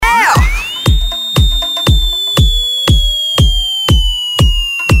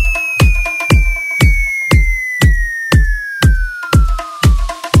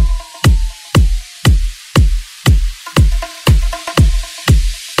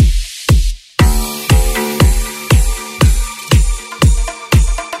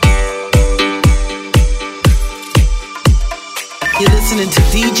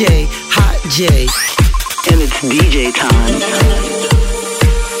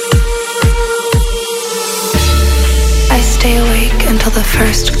until the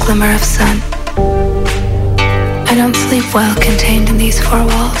first glimmer of sun. I don't sleep well contained in these four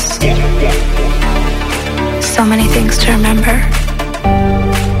walls. So many things to remember.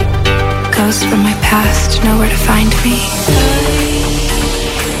 Ghosts from my past, nowhere to find me.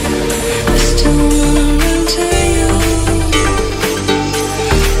 I still wanna run to you.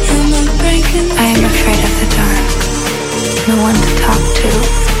 I am afraid of the dark. No one to talk to,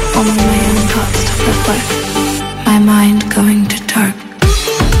 only my own thoughts to live with. My mind going to dark.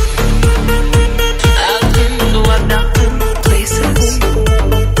 Places.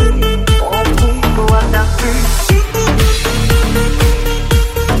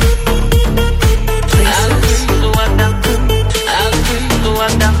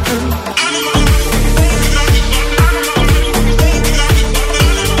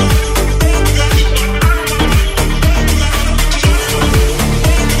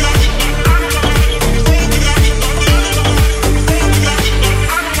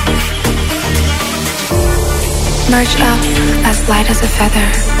 Merge up as light as a feather.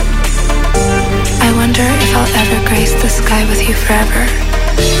 I wonder if I'll ever grace the sky with you forever.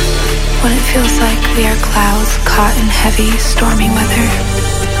 When it feels like we are clouds caught in heavy, stormy weather.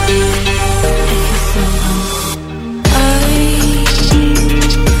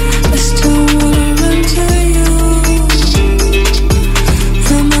 I still wanna run to you.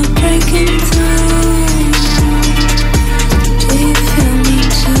 Am I breaking through? Do you feel me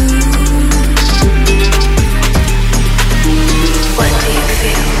too? What do you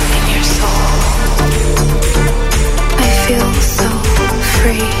feel in your soul? I feel so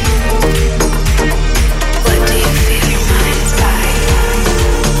free. What do you feel your mind's eye?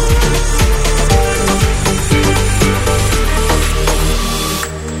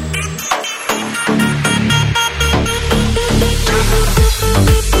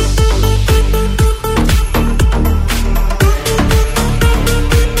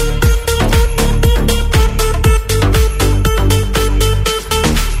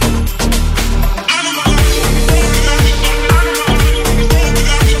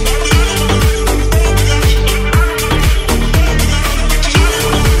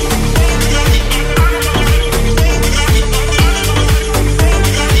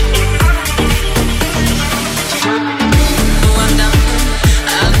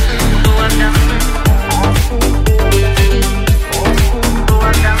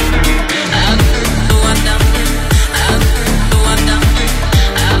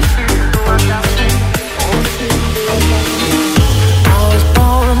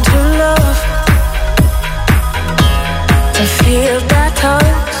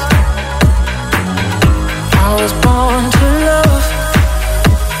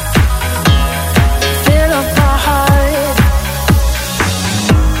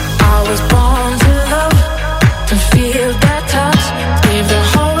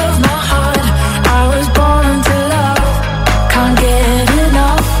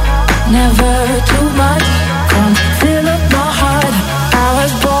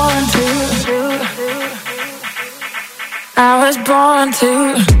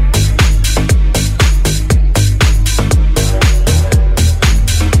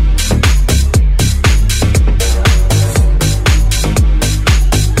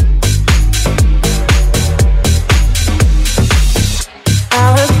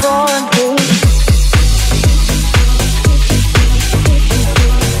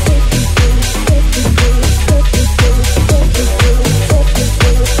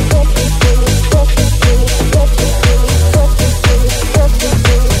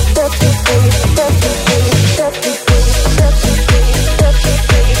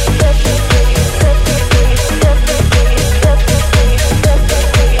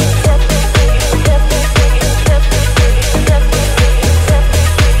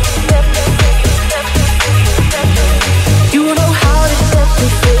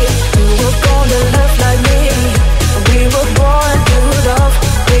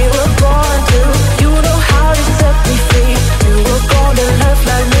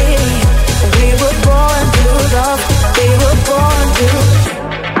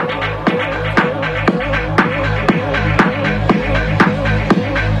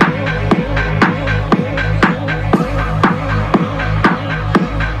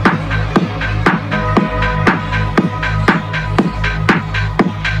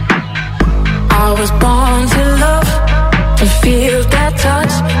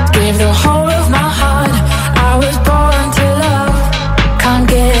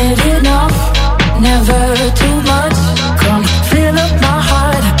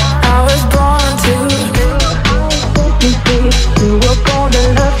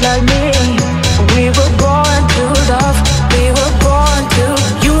 We were born to love. We were born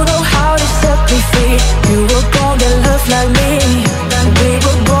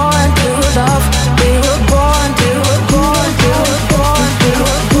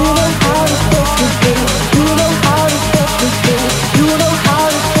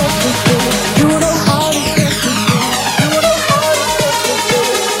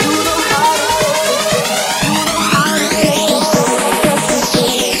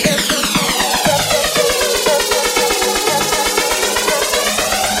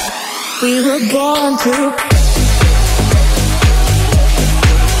born to.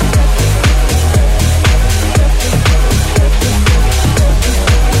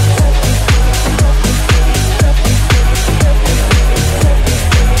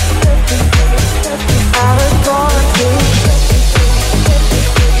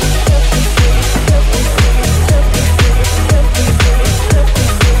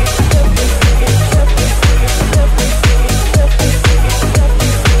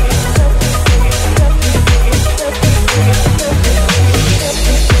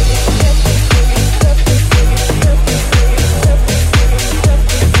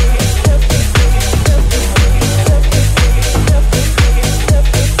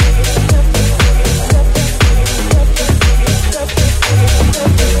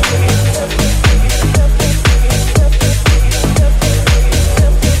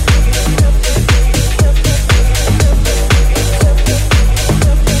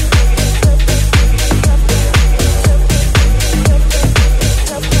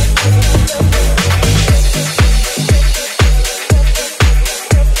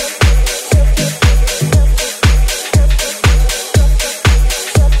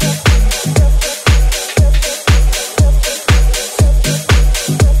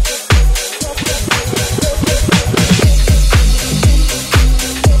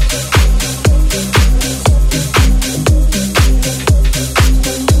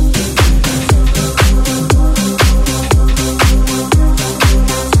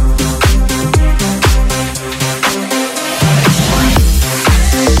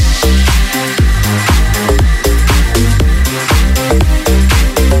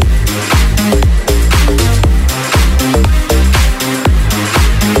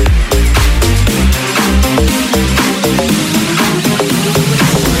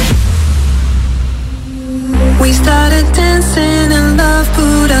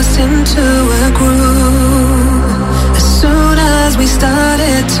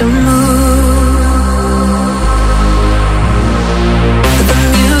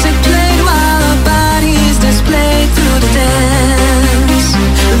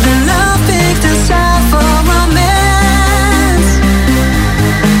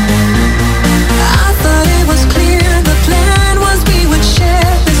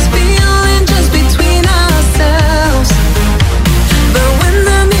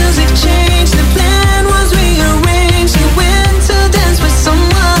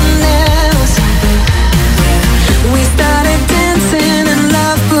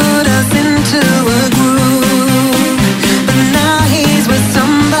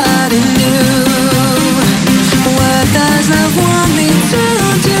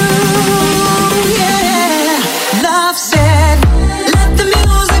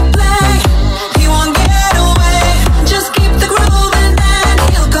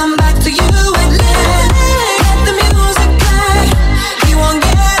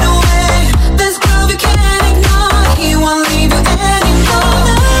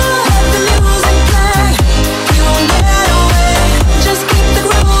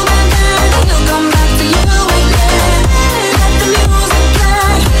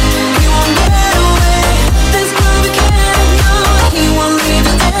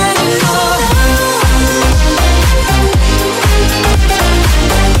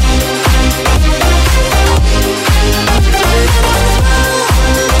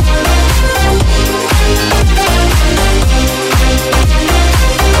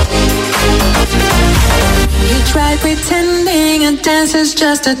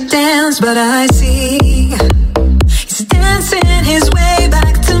 Just a dance, but I see he's dancing his way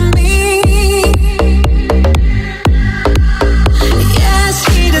back to me. Yes,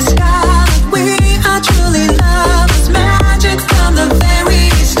 he discovered we are truly loved. It's magic from the very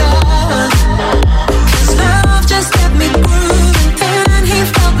start. 'Cause love just kept me grooving and he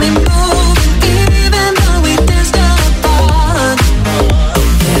felt me moving, even though we danced apart.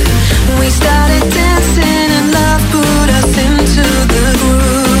 We started dancing and love put us into the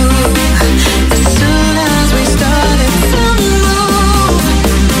groove. As soon as we started to move.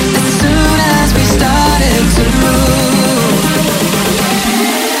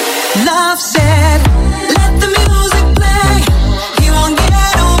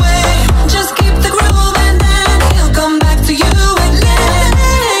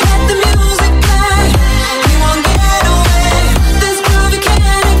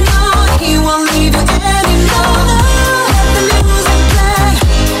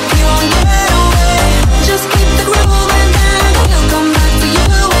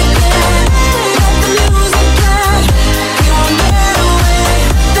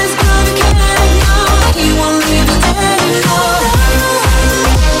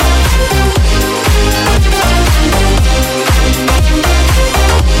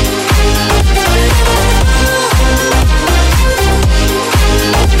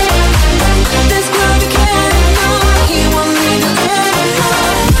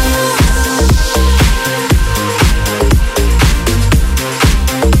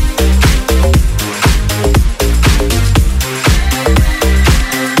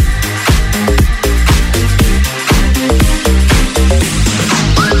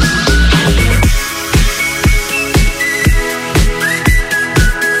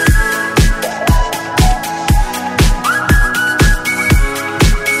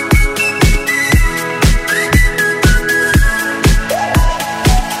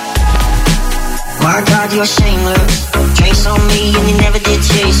 God, you're shameless. Drinks on me and you never did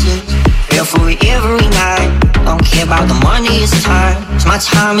chase it. Feel for it every night. Don't care about the money, it's time. 'Cause my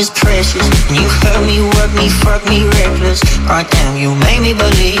time is precious. And you hurt me, work me, fuck me reckless. God damn, you made me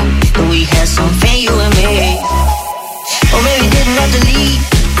believe that we had something, you and me. Oh, baby, didn't have to leave.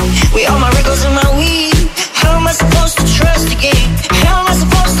 With all my records and my weed. How am I supposed to trust again? How am I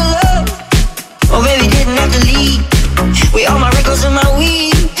supposed to love? Oh, baby, didn't have to leave. With all my records and my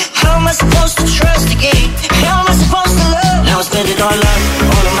weed. How am I supposed to trust again? How am I supposed to love? Now I spend it all up,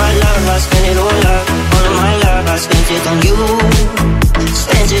 all of my love. I spend it all up, all of my love. I spent it on you,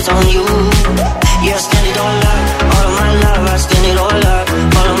 spent it on you. Yeah, I spend it all up, all of my love. I spend it all up,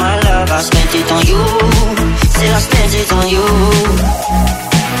 all of my love. I spent it on you, said I spent it on you.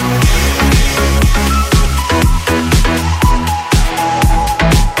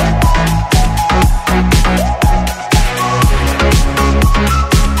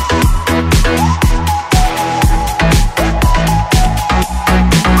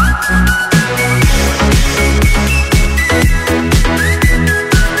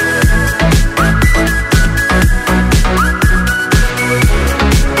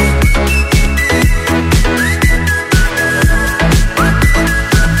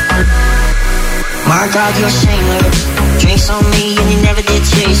 God, you're shameless. Drinks on me and you never did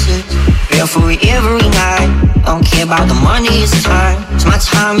chase it. Feel for it every night. Don't care about the money, it's time. 'Cause my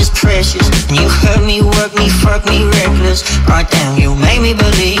time is precious. And you hurt me, work me, fuck me reckless. God damn, you made me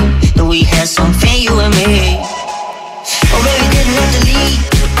believe that we had something, you and me. Oh, baby, didn't have to leave.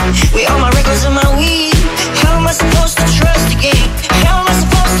 With all my records and my weed. How am I supposed to trust again? How am I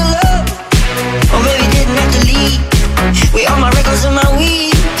supposed to love? Oh, baby, didn't have to leave. With all my records and my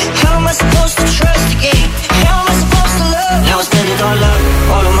weed. How am I supposed to trust again? How am I supposed to love? Now I spend it all up,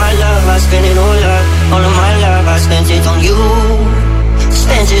 all of my love. I spend it all up, all of my love. I spent it on you,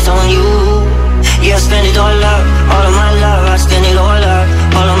 spent it on you. Yeah, I spend it all up, all of my love. I spend it all up,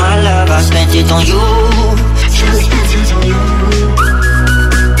 all of my love. I spent it on you, yeah, I spent it on you.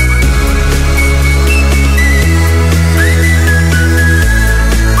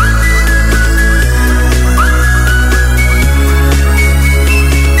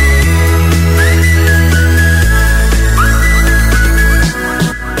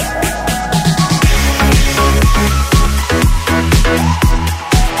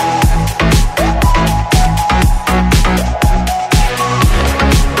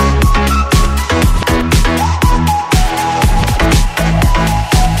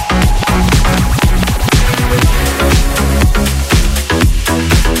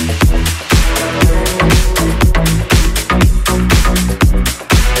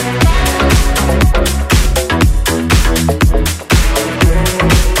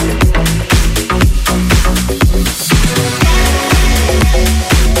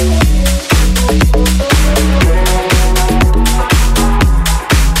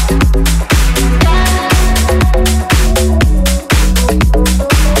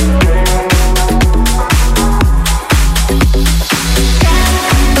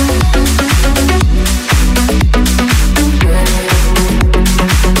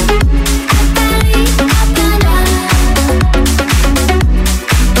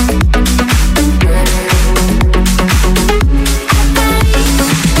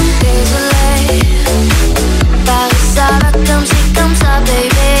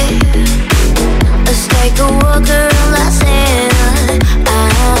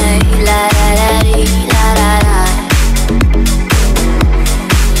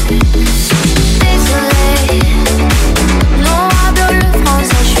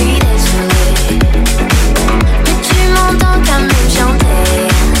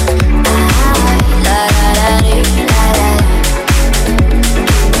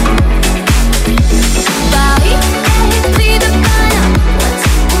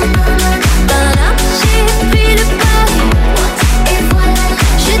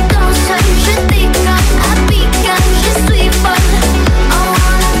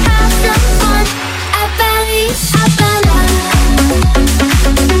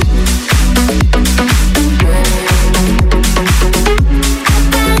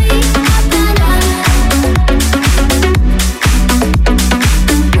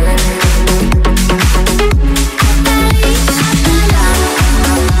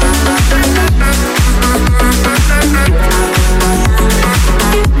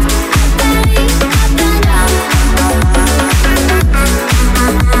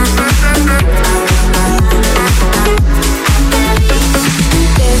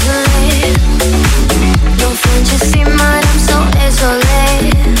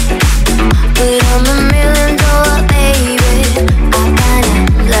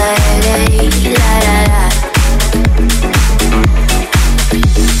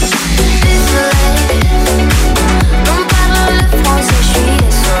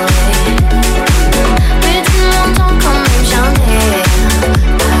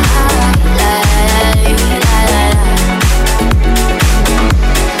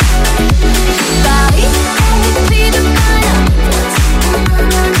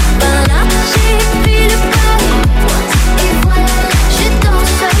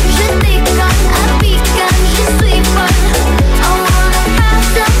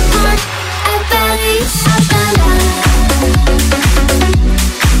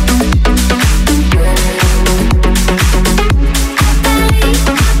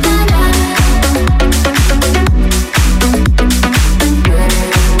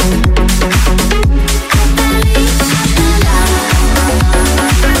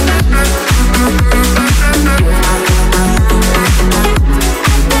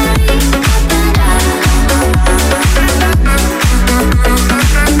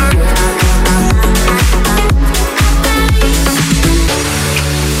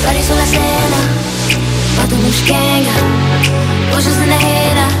 Skenga, voces in the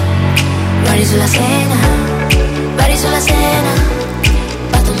head, body sulla scena, body sulla scena.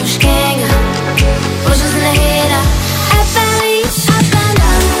 Battono Skenga, voces in the head, up and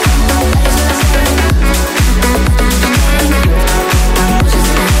down, body sulla scena. Voces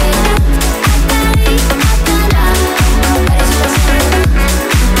in the head, up and down, body sulla scena.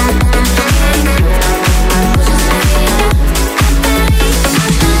 Voces in the head,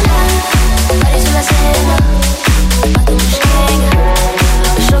 body sulla scena. Battono Skenga,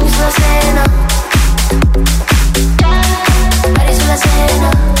 show sulla scena. Body sulla scena.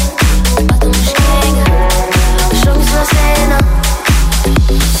 Battono Skenga, show sulla scena.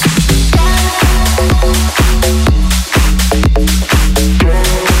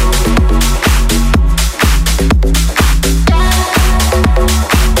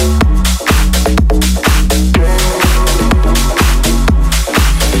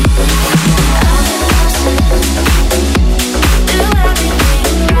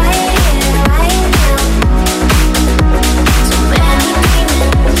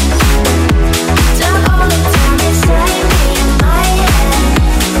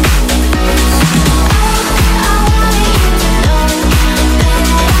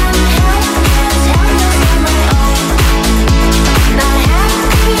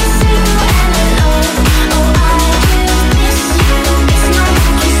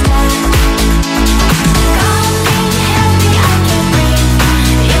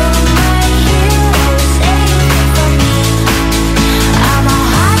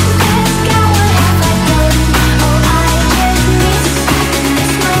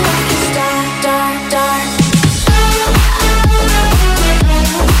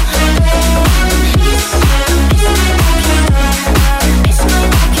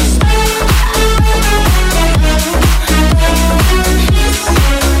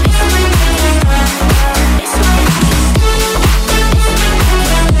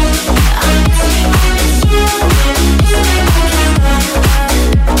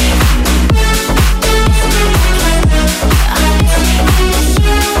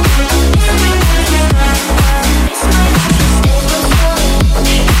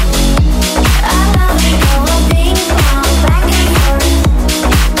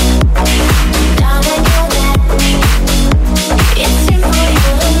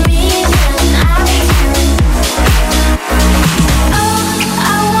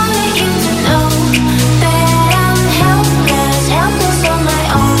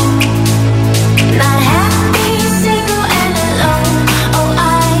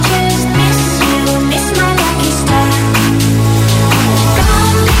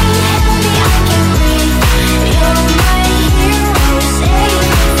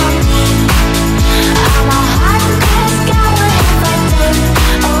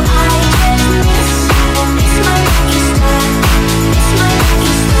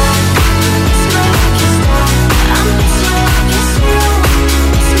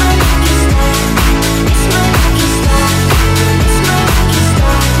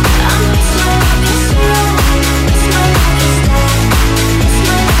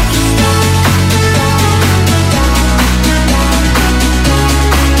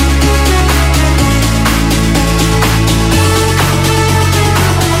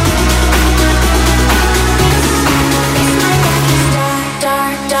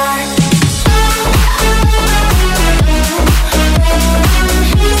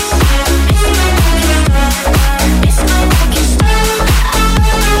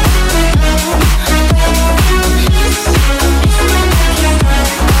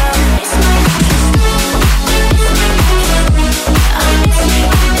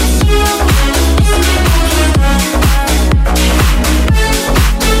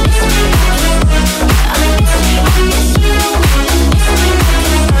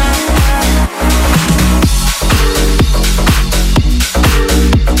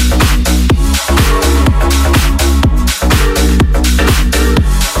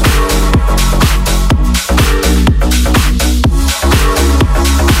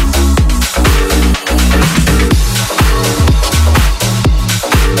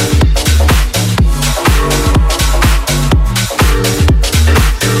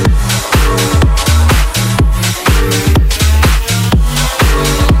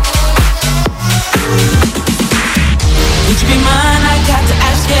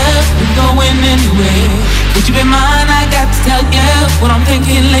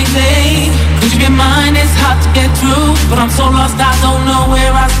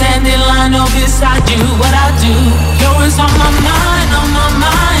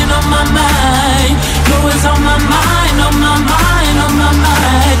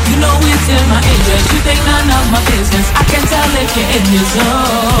 You're my angel, you take none of my lick it in your soul.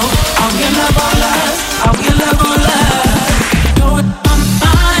 I'll give love all love, I'll give love all love. You're it, I'm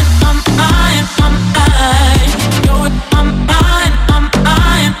mine, I'm mine, I'm mine. You're it, I'm mine, I'm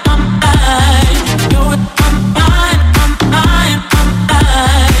mine, I'm mine. You're it, I'm mine, I'm mine, I'm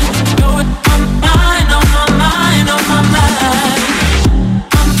mine. You're it, I'm mine, on my mind, on my mind.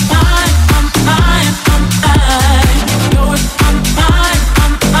 I'm mine, I'm mine, I'm mine. You're it, I'm mine,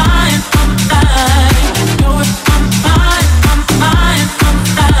 I'm mine, I'm mine. You're it, I'm mine, I'm mine, I'm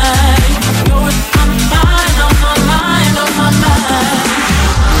mine. You're it, I'm mine, on my mind, on my mind.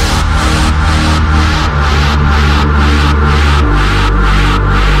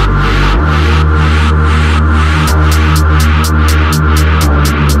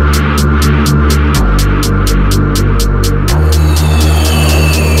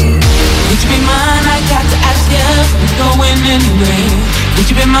 Would you be mine? I got to ask you. It's going anyway. Would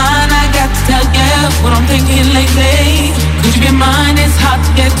you be mine? I got to tell you what I'm thinking lately. Could you be mine? It's hard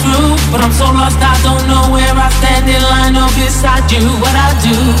to get through, but I'm so lost I don't know where I stand in line or beside you. What I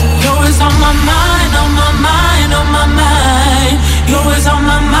do, you're always on my mind, on my mind, on my mind. You're always on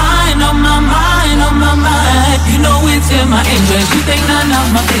my mind, on my mind, on my mind. You know it's in my interest. You think none of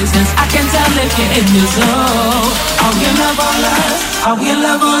my business. I can tell if you're in your soul. I'll give love all love, I'll give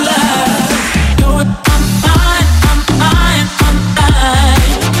love all love. You're I'm mine, I'm mine, I'm mine.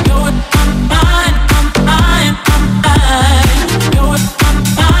 You're I'm mine, I'm mine, I'm mine. You're I'm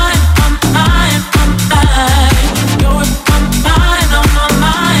mine, I'm mine, I'm mine. You're I'm mine, on my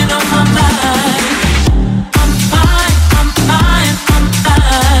mind, on my mind. I'm mine, I'm mine, I'm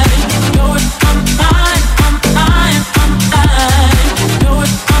mine. You're I'm mine, I'm mine, I'm mine. You're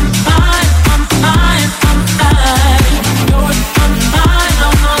I'm mine, I'm mine, I'm mine. You're I'm mine,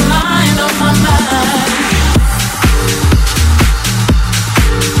 on my mind, on my mind.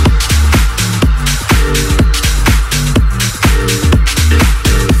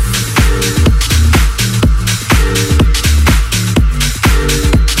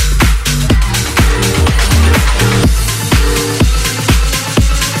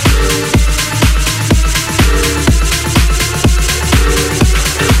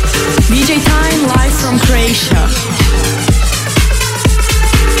 DJ Time live from Croatia.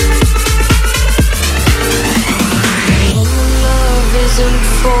 Love isn't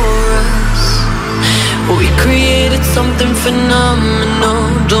for us. We created something phenomenal.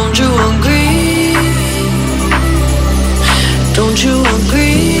 Don't you agree? Don't you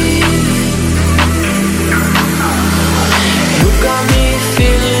agree? You got me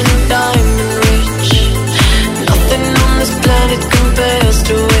feeling diamond rich. Nothing on this planet compares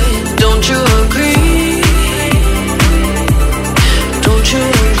to it. Don't you agree? Don't you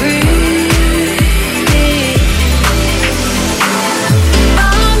agree?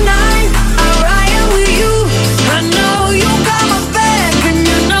 All night I ride with you. I know you got my back, and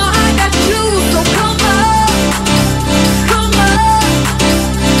you know I got you. So come on, come on,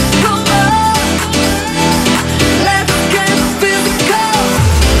 come on. Let's get physical.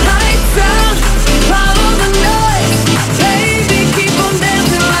 Lights out, follow the noise. Baby, keep on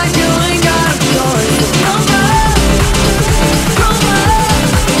dancing like you ain't got a choice. So come on, come on,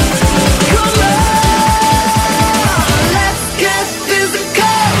 come on. Let's get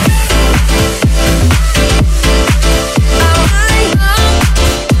physical.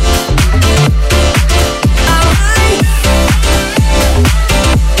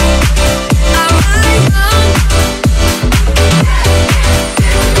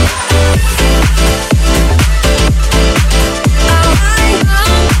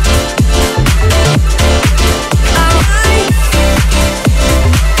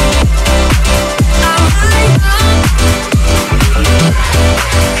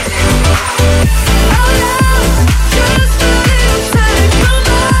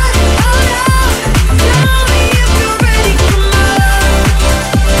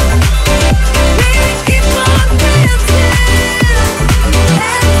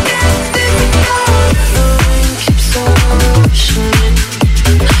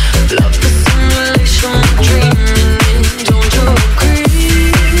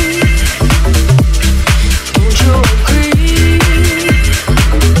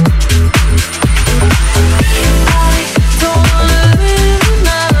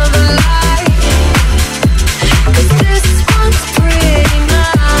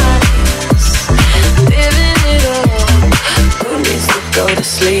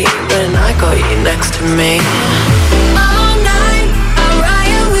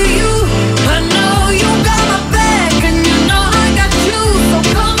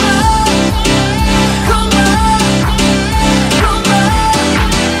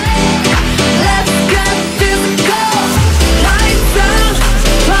 Alright,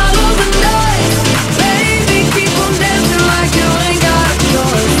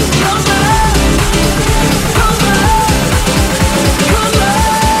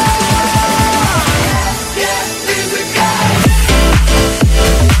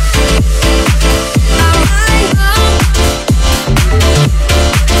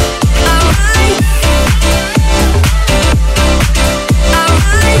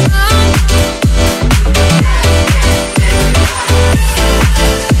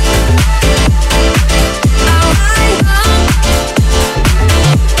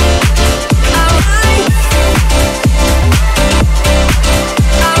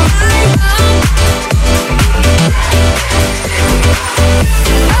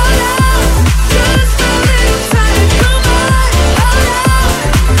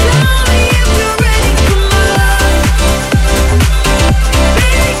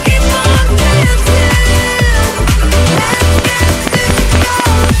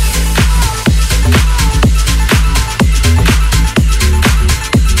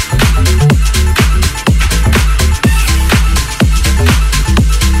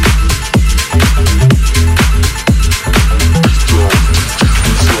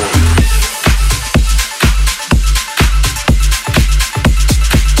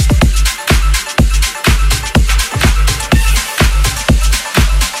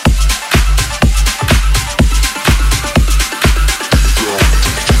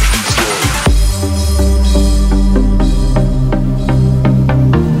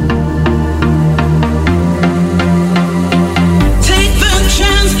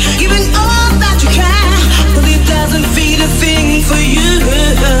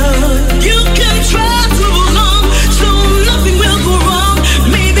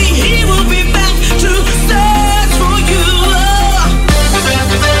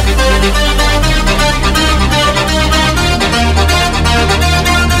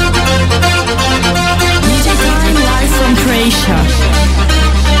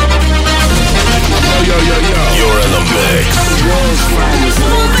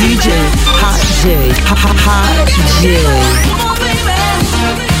 DJ Hot J. Hot J.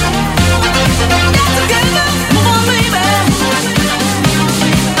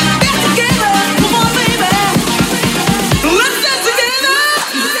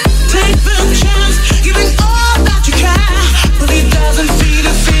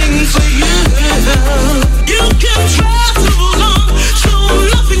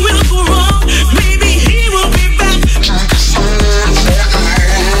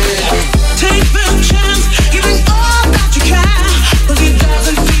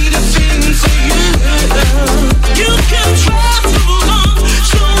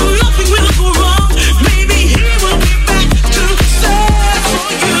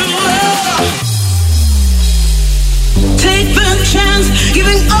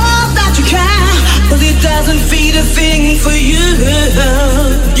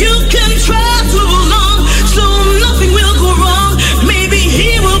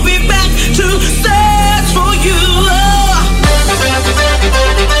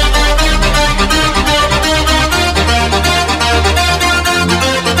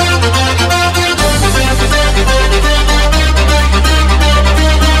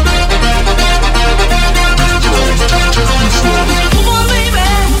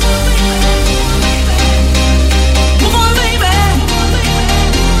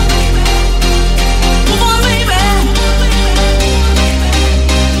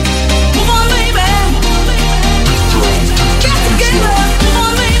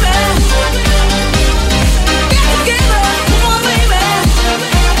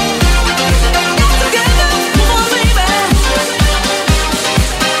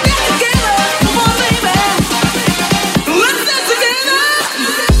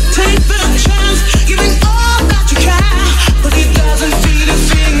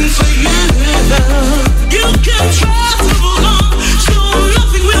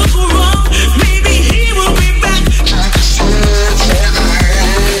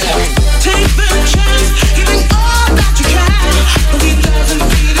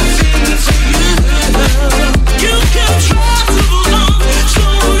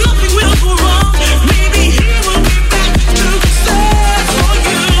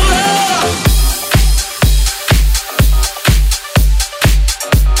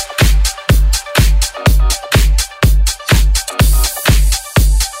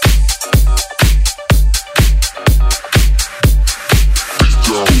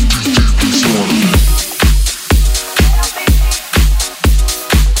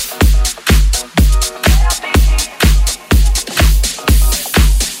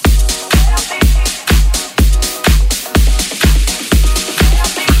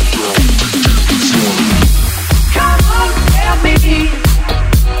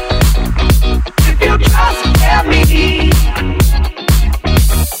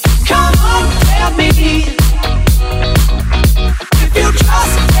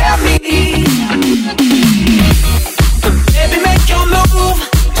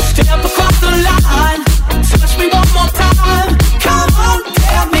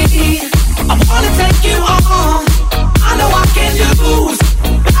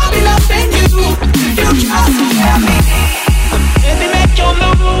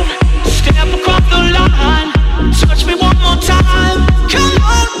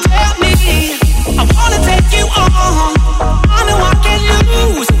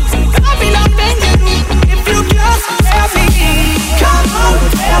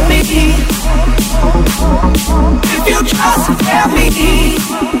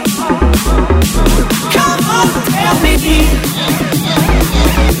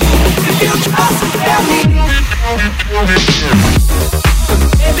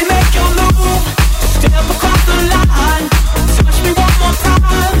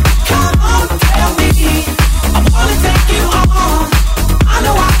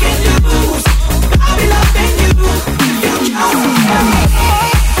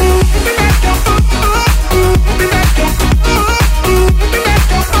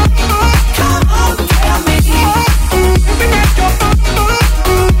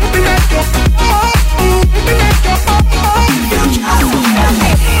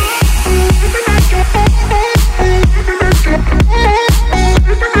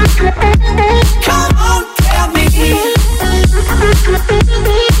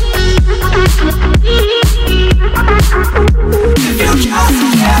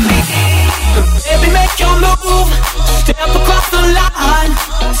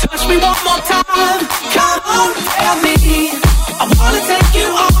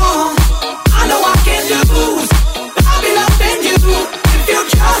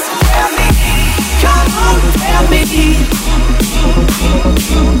 Tell me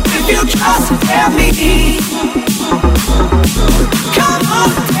just tell me. Come on,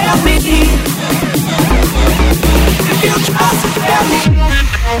 tell me. If you just tell me.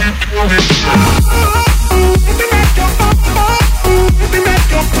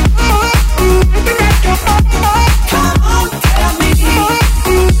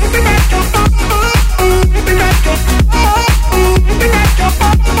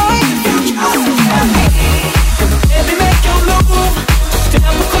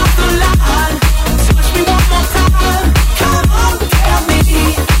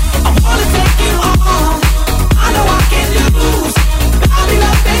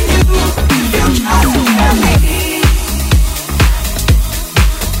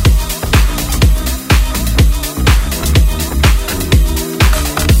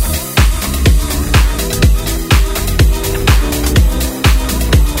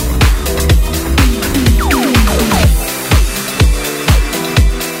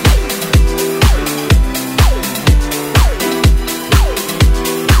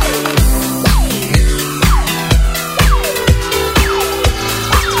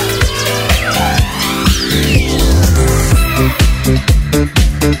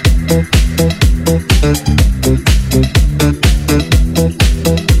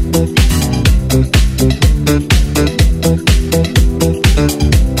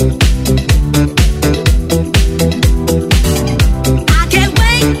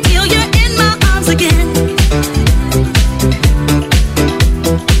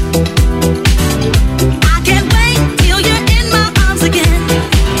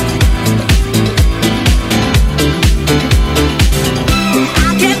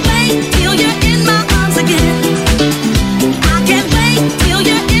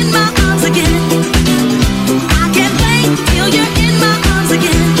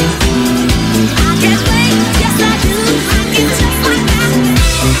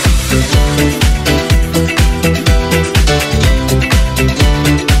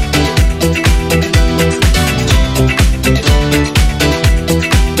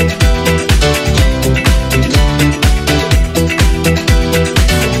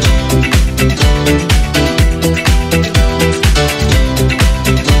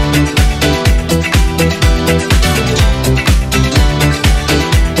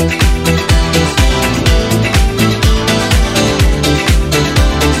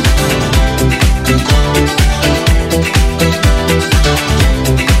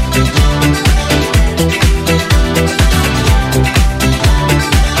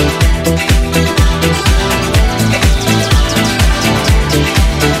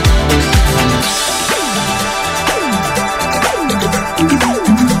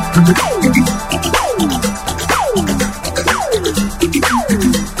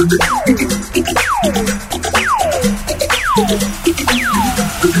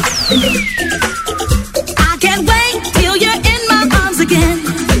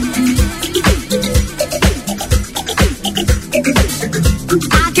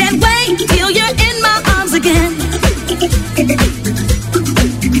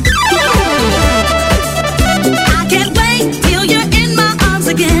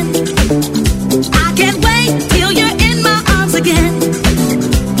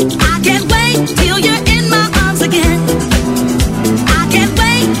 Till you're in my arms again. I can't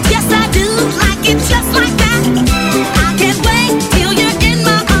wait, yes I do. Like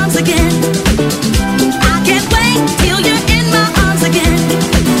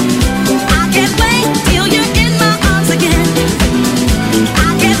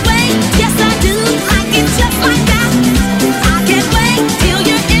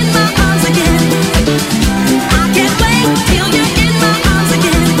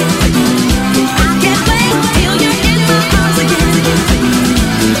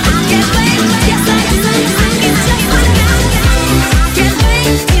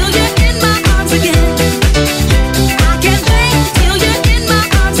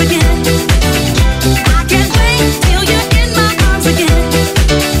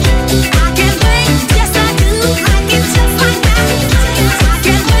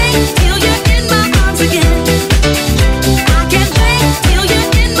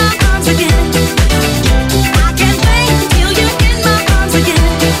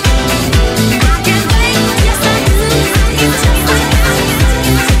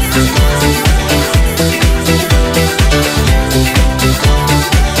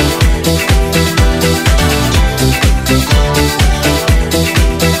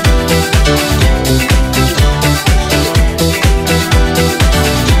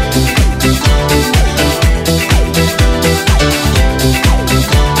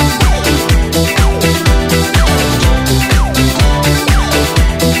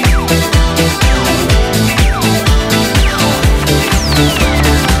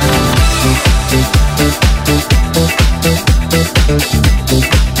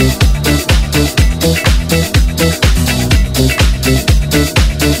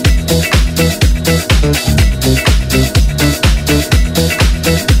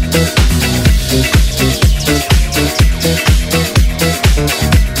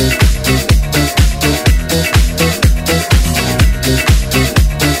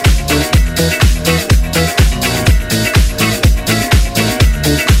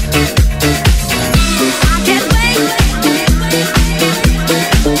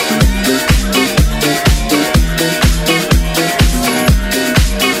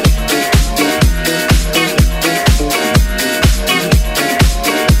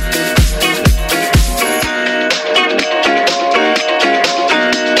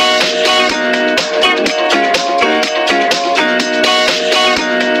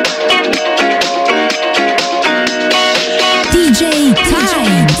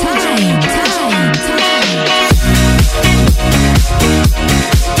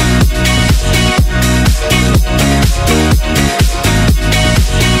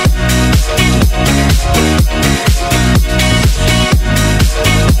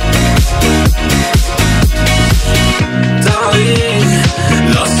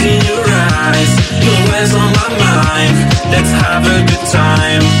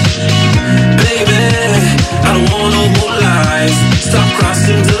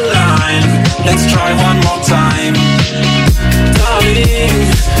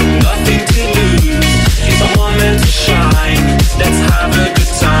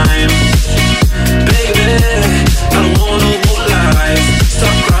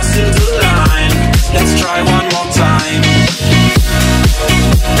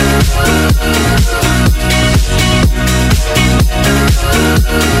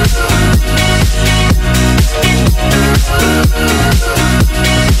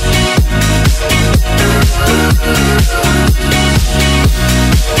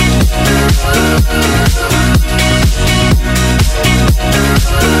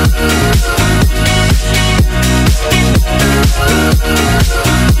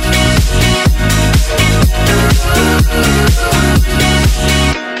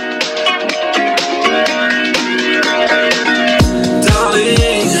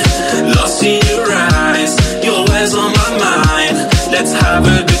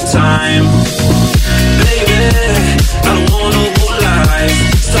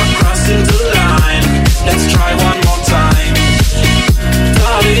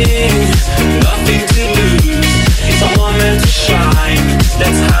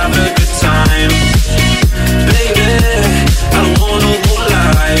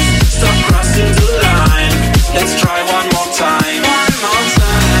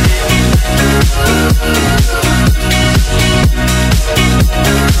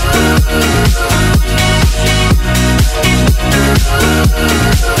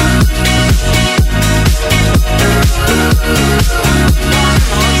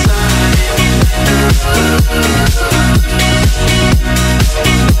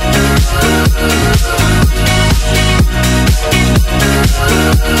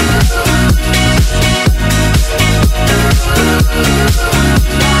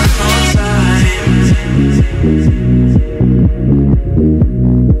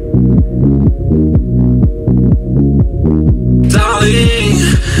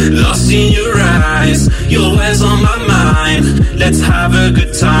let's have a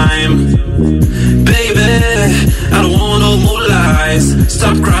good time. Baby, I don't want no more lies.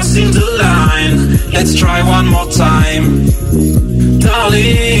 Stop crossing the line, let's try one more time.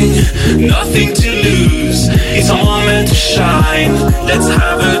 Darling, nothing to lose, it's a moment to shine. Let's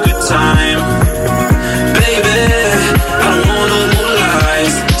have a good time. Baby, I don't want no more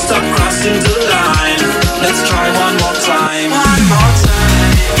lies. Stop crossing the line, let's try one more time. One more time.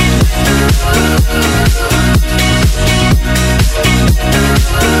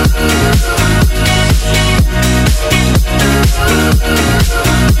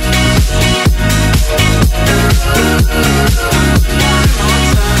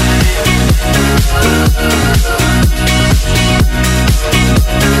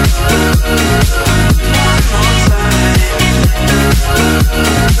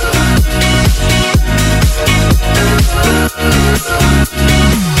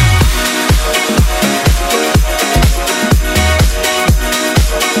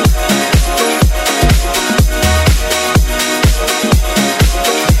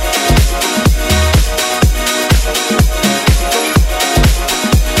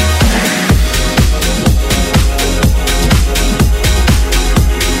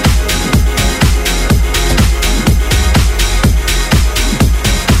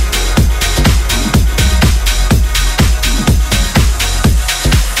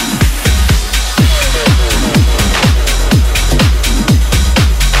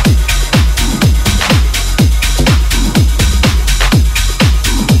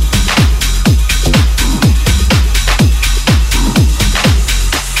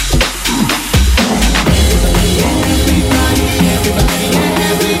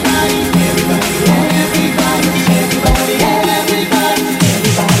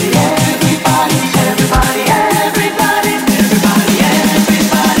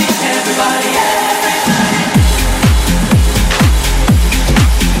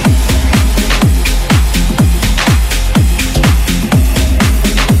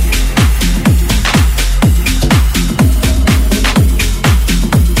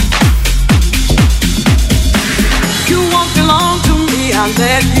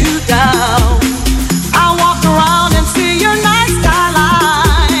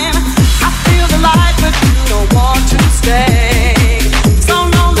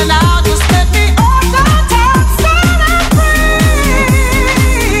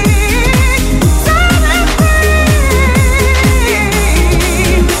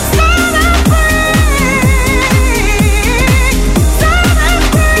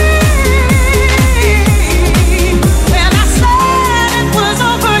 When I said it was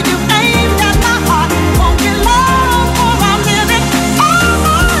over, you aimed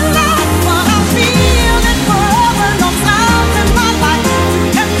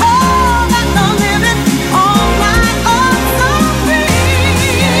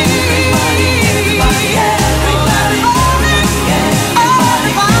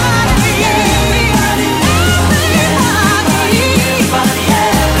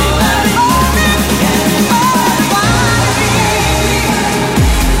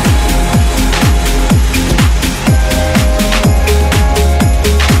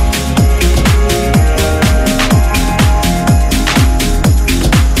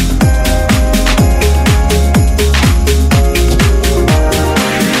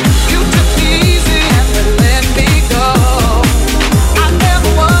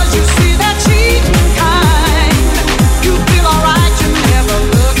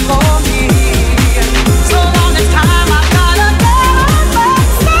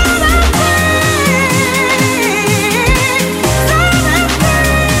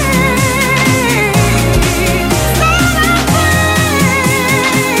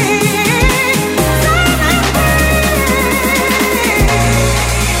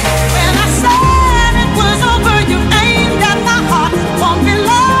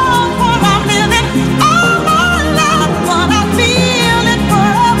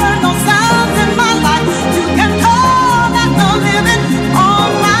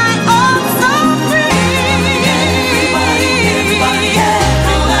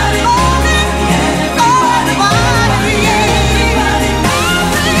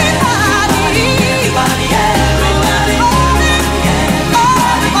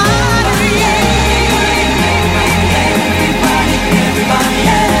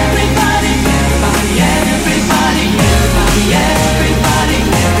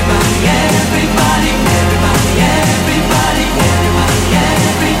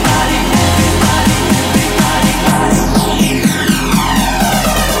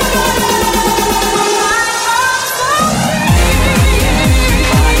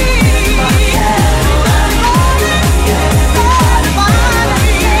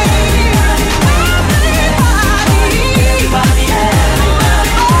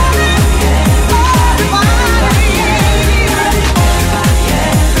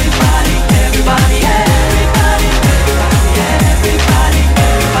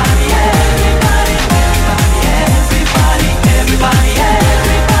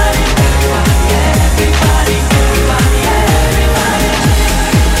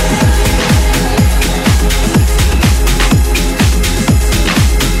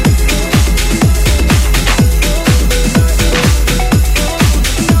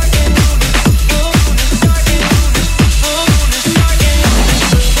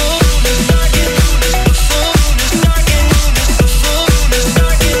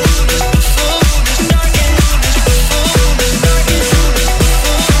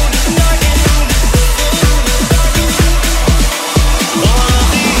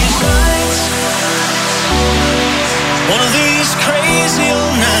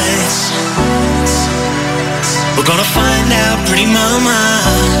gonna find out, pretty mama,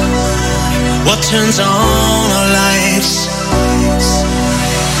 what turns on our lights.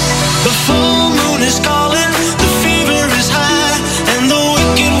 The full moon is calling, the fever is high, and the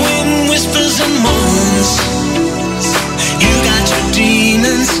wicked wind whispers and moans. You got your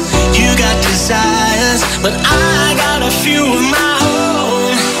demons, you got desires, but I got a few of my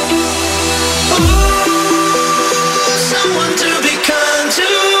own. Ooh, someone to be kind to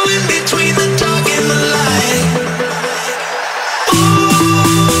in between the dark and the light. Ooh,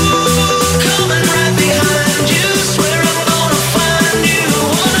 coming right behind you, swear I'm gonna find you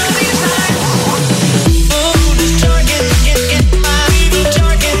one of these nights. Ooh, this target, my evil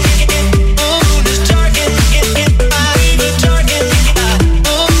target. Ooh, this target, my evil target.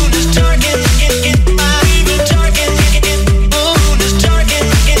 Ooh, this target, my evil target. Ooh, this target,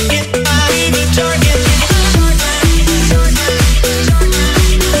 my evil target.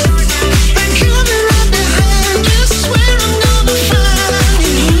 I'm coming right behind you, swear I'm gonna find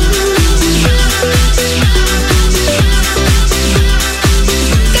you.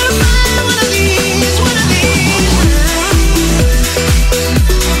 Gonna find one of these.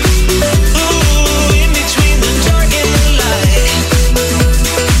 Ooh, in between the dark and the light.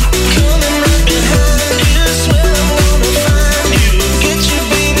 Coming right behind you, swear I'm gonna find you. Get you,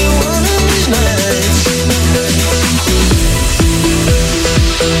 baby, one of these nights.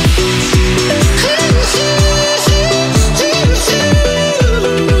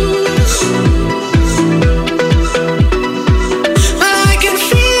 I can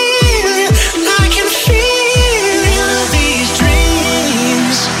feel these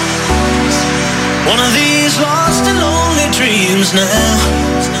dreams. One of these lost and lonely dreams now.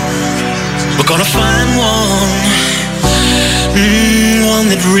 We're gonna find one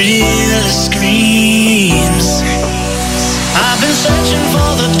that really screams. I've been searching for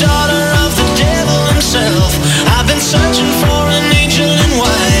the